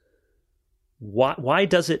 why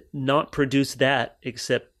does it not produce that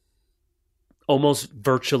except almost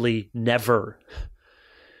virtually never?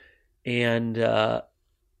 And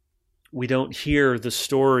we don't hear the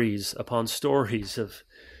stories upon stories of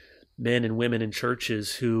men and women in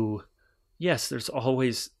churches who, yes, there's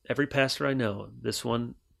always, every pastor I know, this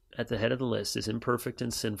one at the head of the list, is imperfect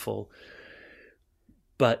and sinful,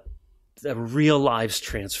 but real lives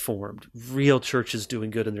transformed, real churches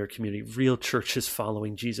doing good in their community, real churches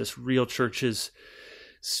following Jesus, real churches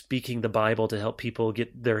speaking the Bible to help people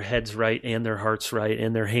get their heads right and their hearts right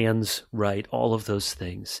and their hands right, all of those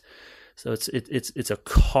things. So it's a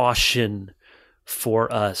caution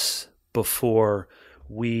for us before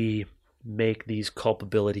we make these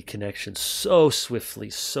culpability connections so swiftly,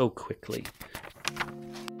 so quickly.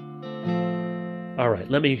 All right,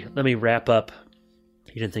 let me wrap up.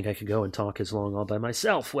 You didn't think I could go and talk as long all by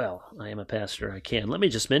myself. Well, I am a pastor. I can. Let me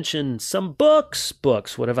just mention some books.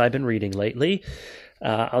 What have I been reading lately?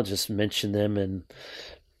 I'll just mention them in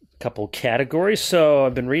a couple categories. So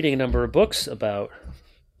I've been reading a number of books about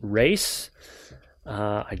race.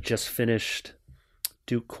 I just finished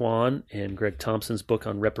Duke Kwon and Greg Thompson's book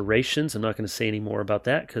on reparations. I'm not going to say any more about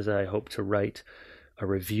that because I hope to write a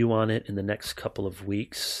review on it in the next couple of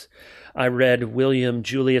weeks. I read William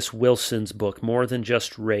Julius Wilson's book, More Than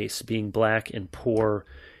Just Race, Being Black and Poor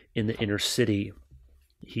in the Inner City.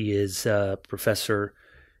 He is a professor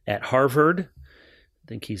at Harvard. I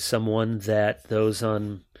think he's someone that those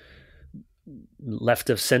on left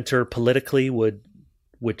of center politically would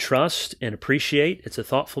trust and appreciate. It's a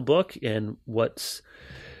thoughtful book, and I'm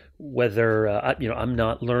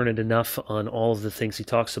not learned enough on all of the things he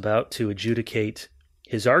talks about to adjudicate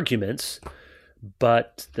his arguments,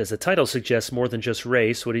 but as the title suggests, more than just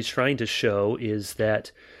race, what he's trying to show is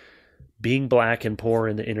that being black and poor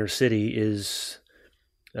in the inner city is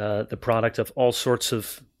the product of all sorts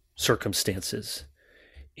of circumstances.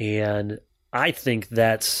 And I think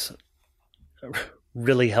that's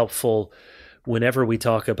really helpful whenever we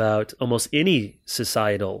talk about almost any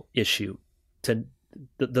societal issue.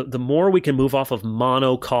 The more we can move off of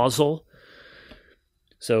monocausal.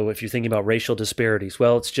 So if you're thinking about racial disparities,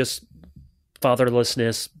 well, it's just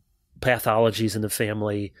fatherlessness, pathologies in the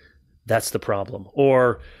family. That's the problem.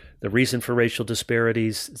 Or the reason for racial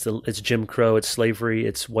disparities, it's Jim Crow, it's slavery,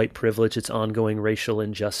 it's white privilege, it's ongoing racial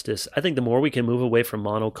injustice. I think the more we can move away from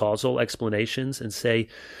monocausal explanations and say,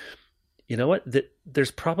 you know what,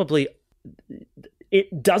 there's probably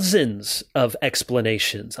dozens of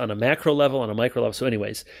explanations on a macro level, on a micro level. So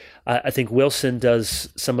anyways, I think Wilson does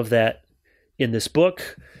some of that in this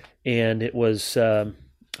book, and it was,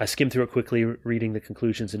 I skimmed through it quickly, reading the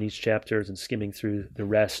conclusions in each chapter and skimming through the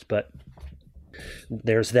rest, but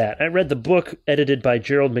there's that. I read the book edited by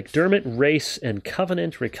Gerald McDermott, Race and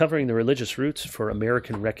Covenant, Recovering the Religious Roots for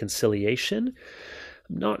American Reconciliation.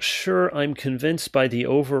 I'm not sure I'm convinced by the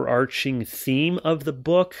overarching theme of the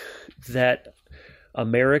book that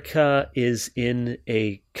America is in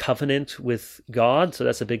a covenant with God. So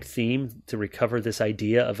that's a big theme, to recover this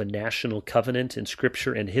idea of a national covenant in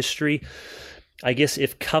Scripture and history. I guess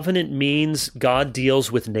if covenant means God deals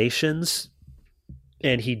with nations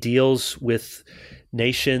and he deals with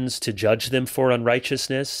nations to judge them for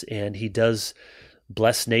unrighteousness, and he does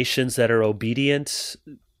bless nations that are obedient.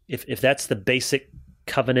 If that's the basic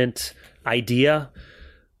covenant idea,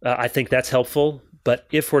 I think that's helpful. But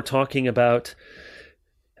if we're talking about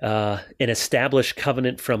an established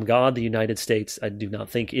covenant from God, the United States, I do not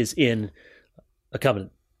think is in a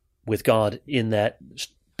covenant with God in that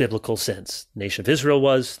biblical sense. Nation of Israel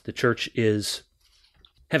was, the church is.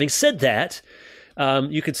 Having said that,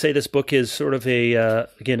 you could say this book is sort of a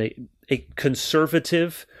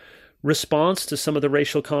conservative response to some of the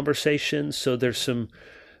racial conversations. So there's some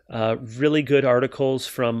really good articles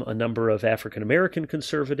from a number of African American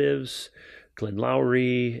conservatives, Glenn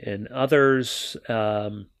Loury and others.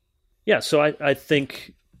 So I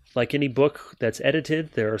think, like any book that's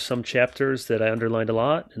edited, there are some chapters that I underlined a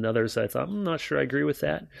lot, and others I thought, I'm not sure I agree with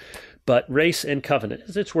that. But Race and Covenant,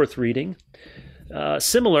 it's worth reading.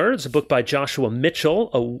 Similar, it's a book by Joshua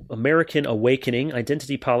Mitchell, American Awakening,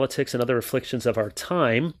 Identity Politics and Other Afflictions of Our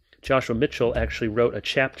Time. Joshua Mitchell actually wrote a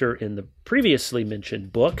chapter in the previously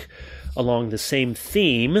mentioned book along the same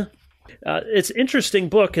theme. It's an interesting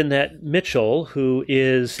book in that Mitchell, who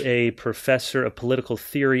is a professor of political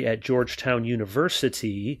theory at Georgetown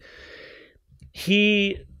University,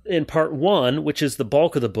 he, in part one, which is the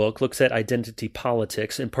bulk of the book, looks at identity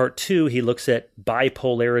politics. In part two, he looks at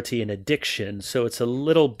bipolarity and addiction. So it's a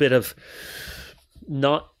little bit of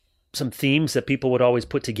not some themes that people would always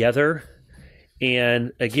put together.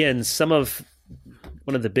 And again,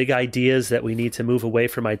 one of the big ideas that we need to move away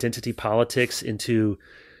from identity politics into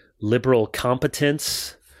liberal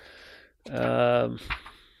competence. I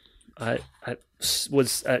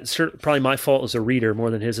was probably my fault as a reader more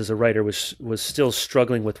than his as a writer, was still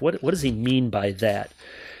struggling with what does he mean by that.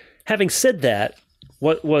 Having said that,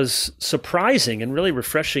 what was surprising and really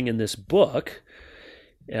refreshing in this book,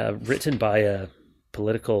 written by a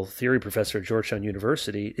political theory professor at Georgetown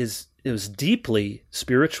University, is it was deeply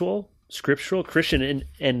spiritual, scriptural, Christian,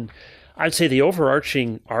 and I'd say the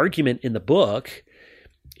overarching argument in the book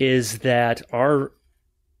is that our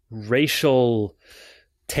racial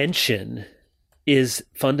tension is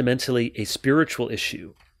fundamentally a spiritual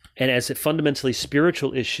issue. And as a fundamentally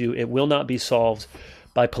spiritual issue, it will not be solved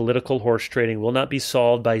by political horse trading, will not be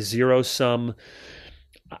solved by zero-sum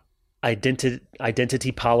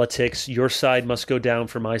identity politics. Your side must go down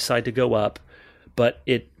for my side to go up. But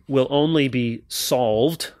it will only be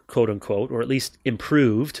solved, quote unquote, or at least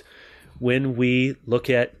improved, when we look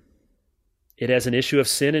at it as an issue of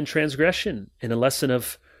sin and transgression and a lesson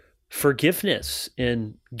of forgiveness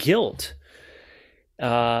and guilt.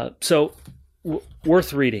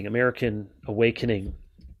 Worth reading, American Awakening.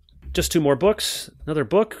 Just two more books. Another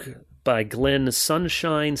book by Glenn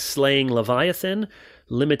Sunshine, Slaying Leviathan,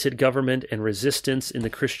 Limited Government and Resistance in the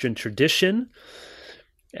Christian Tradition.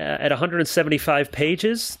 At 175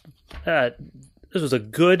 pages. This was a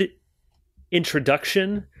good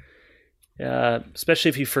introduction, especially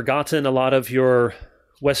if you've forgotten a lot of your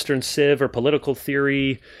Western civ or political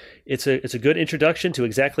theory. It's a good introduction to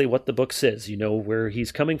exactly what the book says. You know where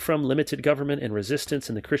he's coming from, limited government and resistance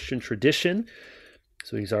in the Christian tradition.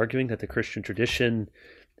 So he's arguing that the Christian tradition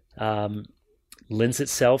lends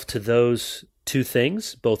itself to those two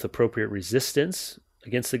things, both appropriate resistance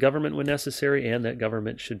against the government when necessary, and that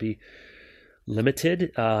government should be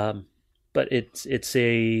limited. But it's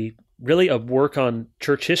really a work on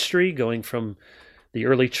church history, going from the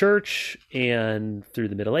early church and through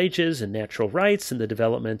the Middle Ages and natural rights and the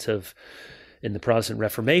development in the Protestant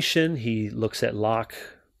Reformation. He looks at Locke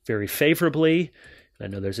very favorably. I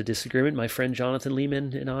know there's a disagreement. My friend Jonathan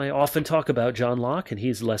Lehman and I often talk about John Locke, and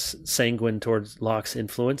he's less sanguine towards Locke's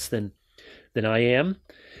influence than I am.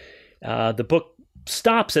 The book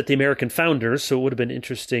stops at the American founders, so it would have been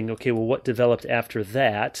interesting, okay, well, what developed after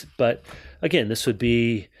that? But again, this would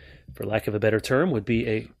be, for lack of a better term, would be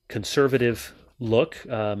a conservative look,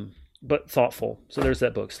 but thoughtful. So there's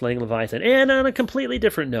that book, Slaying Leviathan. And on a completely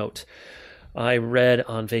different note, I read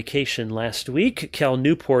on vacation last week Cal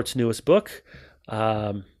Newport's newest book.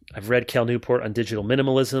 I've read Cal Newport on digital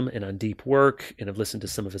minimalism and on deep work, and I've listened to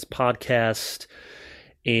some of his podcasts.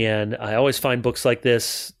 And I always find books like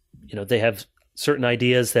this, they have certain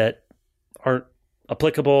ideas that aren't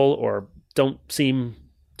applicable or don't seem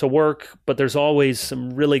to work, but there's always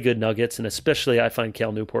some really good nuggets, and especially I find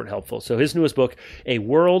Cal Newport helpful. So his newest book, A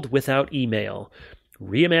World Without Email,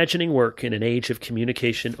 Reimagining Work in an Age of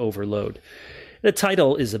Communication Overload. The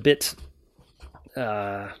title is a bit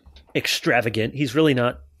extravagant. He's really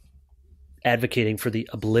not advocating for the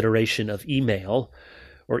obliteration of email,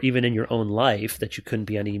 or even in your own life that you couldn't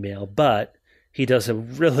be on email, but he does a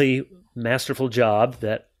really masterful job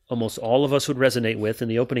that almost all of us would resonate with in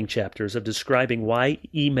the opening chapters of describing why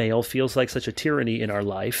email feels like such a tyranny in our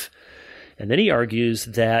life, And then he argues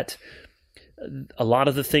that a lot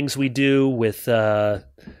of the things we do with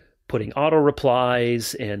putting auto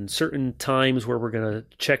replies and certain times where we're going to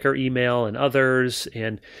check our email and others,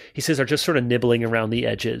 and he says are just sort of nibbling around the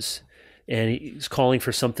edges. And he's calling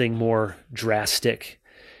for something more drastic.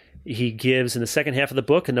 He gives, in the second half of the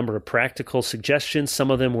book, a number of practical suggestions. Some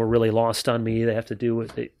of them were really lost on me. They have to do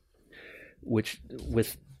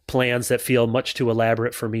with plans that feel much too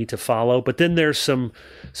elaborate for me to follow. But then there's some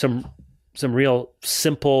real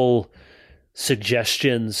simple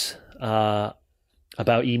suggestions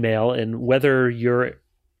about email, and whether you're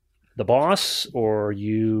the boss or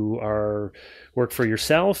you work for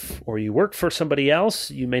yourself or you work for somebody else,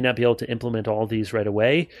 you may not be able to implement all these right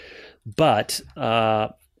away. But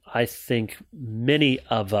I think many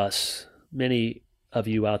of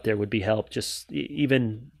you out there would be helped just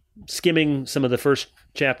even skimming some of the first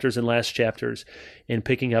chapters and last chapters and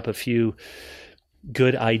picking up a few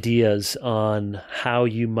good ideas on how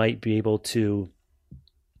you might be able to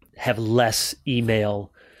have less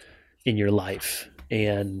email in your life.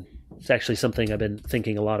 And it's actually something I've been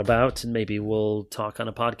thinking a lot about, and maybe we'll talk on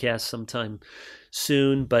a podcast sometime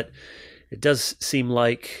soon. But it does seem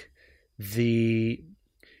like Cal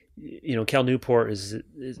Newport is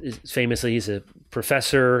famously, he's a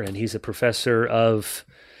professor, and he's a professor of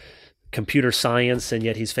computer science, and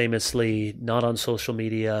yet he's famously not on social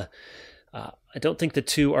media. I don't think the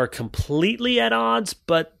two are completely at odds,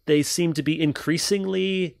 but they seem to be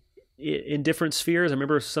increasingly in different spheres. I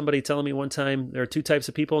remember somebody telling me one time there are two types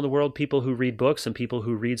of people in the world: people who read books and people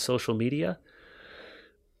who read social media.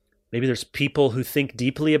 Maybe there's people who think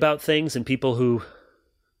deeply about things and people who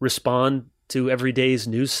respond to every day's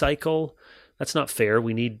news cycle. That's not fair.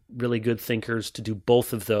 We need really good thinkers to do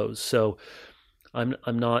both of those. So I'm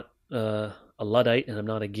not a Luddite, and I'm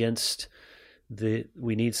not against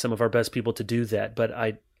we need some of our best people to do that. But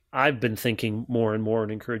I've been thinking more and more,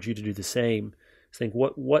 and encourage you to do the same. Think,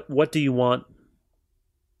 what do you want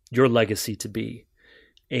your legacy to be?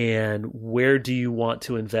 And where do you want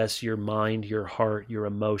to invest your mind, your heart, your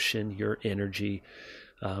emotion, your energy?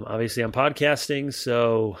 Obviously, I'm podcasting,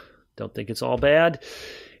 so don't think it's all bad.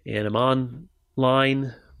 And I'm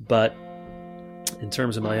online, but in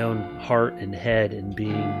terms of my own heart and head and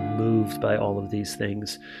being moved by all of these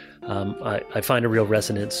things, I find a real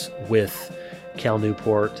resonance with Cal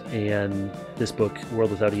Newport, and this book,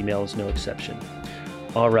 World Without Email, is no exception.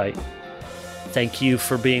 All right. Thank you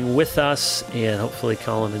for being with us, and hopefully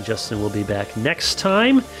Colin and Justin will be back next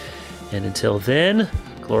time. And until then,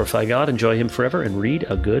 glorify God, enjoy Him forever, and read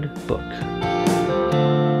a good book.